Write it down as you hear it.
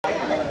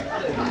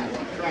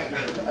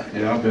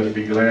Y'all better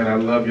be glad I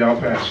love y'all,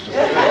 Pastor.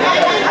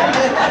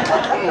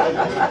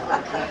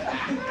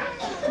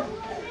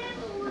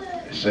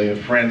 They say a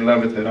friend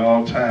loveth at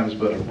all times,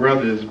 but a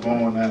brother is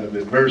born out of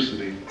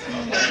adversity.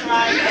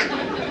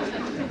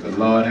 The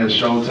Lord has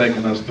sure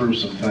taken us through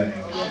some things.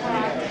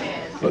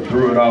 But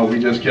through it all, we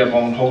just kept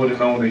on holding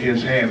on to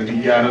his hand, and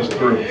he got us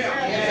through.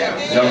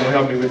 Y'all gonna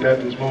help me with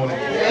that this morning?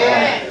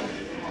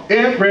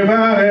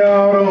 Everybody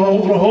ought to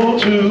hold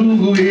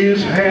to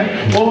his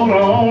hand. Hold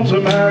on to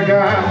my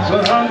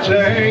God's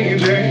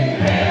unchanging.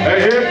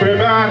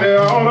 Everybody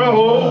ought to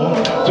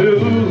hold to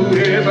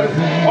his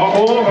hand.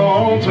 Hold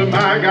on to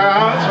my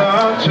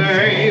God's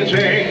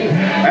unchanging.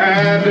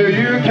 And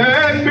you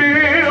can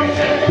build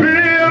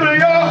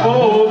your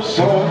hopes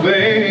on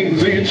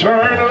things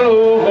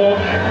eternal.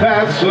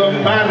 That's a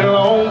mighty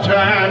long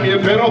time. You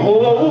better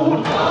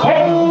hold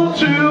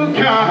to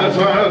God's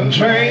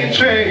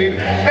unchanging.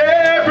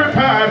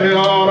 Everybody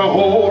ought to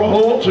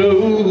hold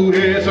to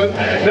his,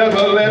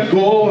 never let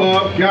go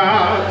of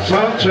God's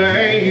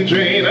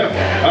unchanging.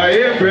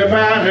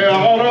 Everybody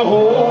ought to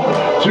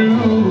hold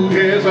to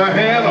his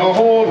hand,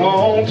 hold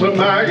on to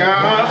my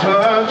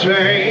God's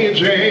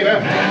unchanging.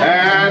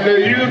 And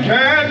you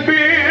can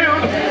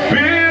build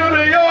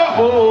your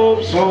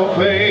hopes on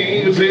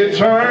things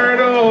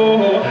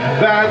eternal.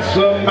 That's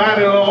a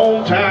mighty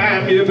long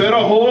time. You better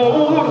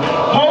hold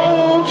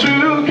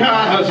to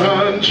God's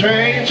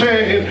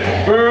unchanging.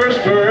 First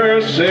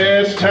verse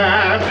says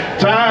time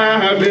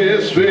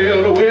is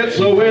filled with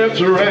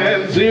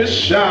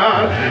transition.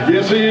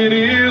 Yes, it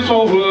is,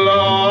 oh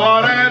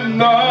Lord, and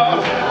none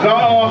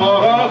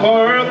of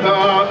earth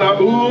on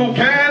who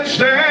can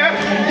stand.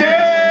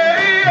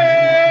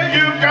 Yeah,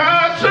 you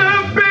got to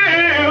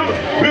build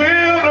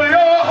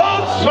your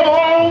hopes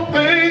on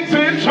things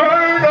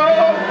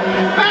eternal.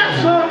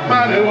 That's a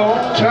mighty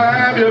long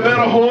time. You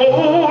better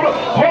hold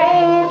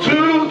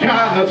to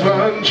God's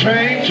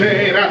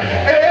unchanging.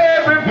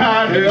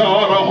 Everybody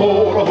ought to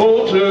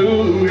hold to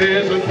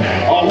his,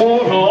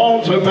 hold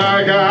on to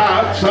my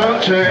God's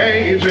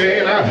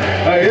unchanging.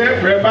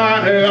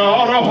 Everybody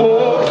ought to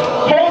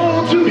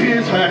hold to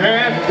his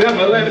hand,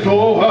 never let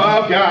go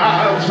of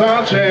God's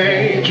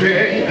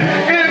unchanging.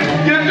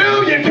 If you do,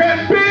 you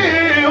can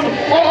build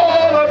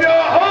all of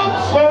your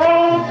hopes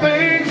on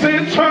things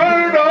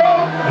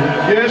eternal.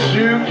 Yes,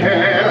 you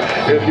can,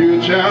 if you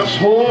just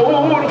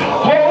hold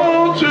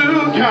to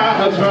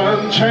God's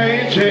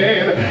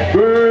unchanging.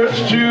 Verse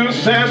 2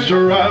 says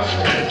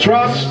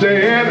trust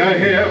in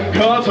him,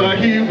 cause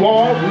he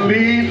won't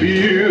leave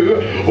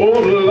you. Oh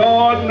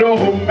Lord, no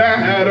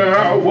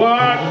matter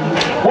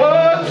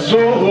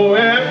whatsoever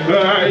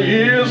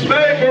years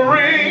may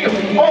bring.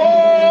 Oh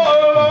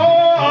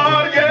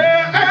Lord,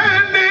 yeah,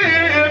 and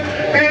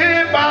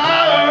if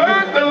our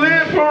earthly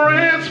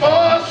friends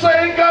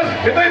forsake us,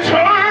 if they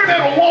turn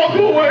and walk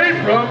away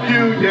from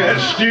you,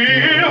 yes,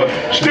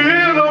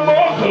 still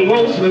more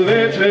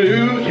closely to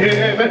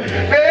him.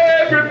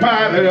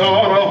 Everybody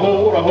ought to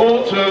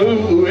hold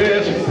to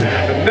his,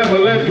 never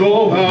let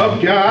go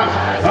of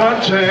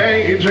God's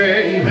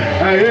unchanging.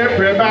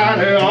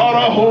 Everybody ought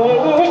to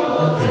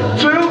hold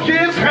to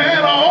his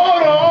hand,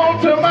 hold on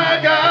to my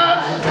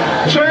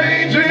God's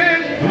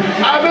changing.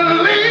 I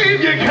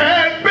believe you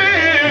can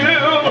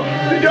build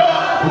your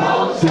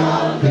hopes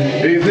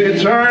is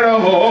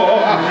eternal.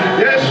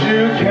 Yes,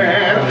 you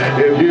can,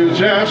 if you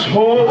just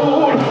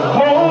hold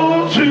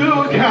to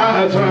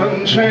God's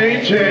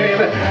unchanging.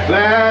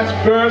 Last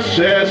verse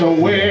says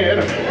when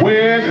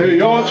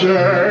your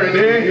journey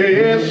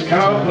is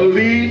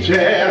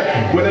completed,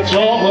 when it's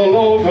all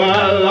over,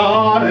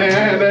 Lord,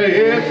 and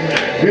if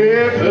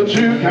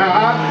to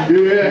God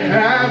you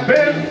have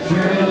been,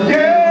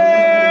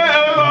 yeah,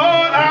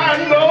 Lord, I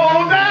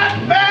know that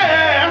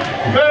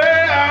fair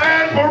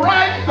and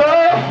bright the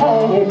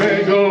home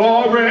in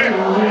glory.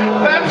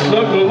 That's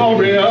the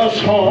glorious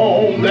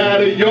home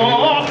that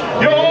you're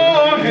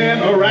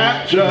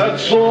enraptured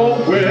so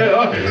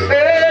well.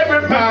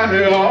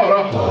 Everybody ought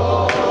to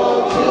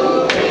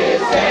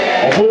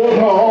hold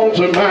on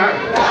to my.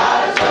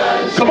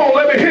 Come on,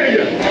 let me hear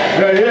you.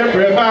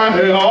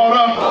 Everybody ought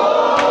to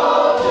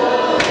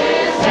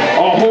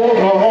hold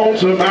on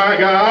to my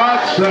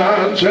God's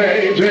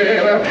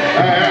unchanging.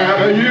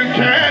 And you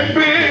can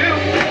build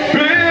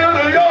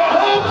your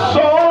hopes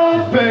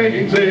on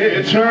things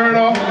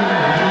eternal.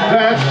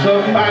 That's a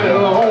mighty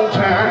long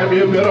time.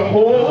 You better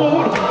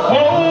hold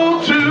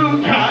to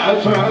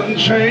God's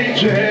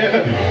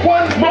unchanging.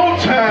 One more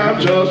time,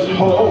 just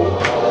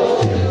hold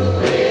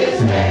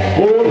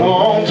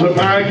on to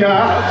my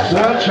God's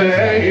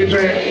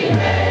unchanging.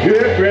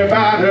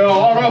 Everybody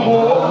ought to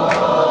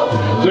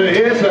hold to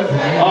his,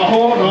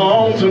 hold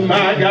on to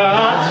my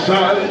God's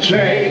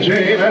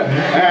unchanging.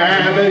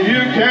 And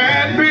you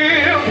can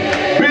build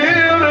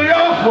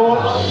your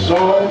hopes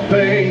on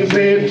things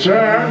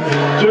eternal.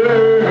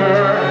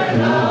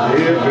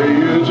 If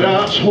you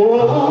just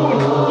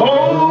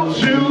hold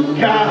to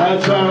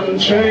God's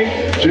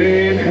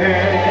unchanging.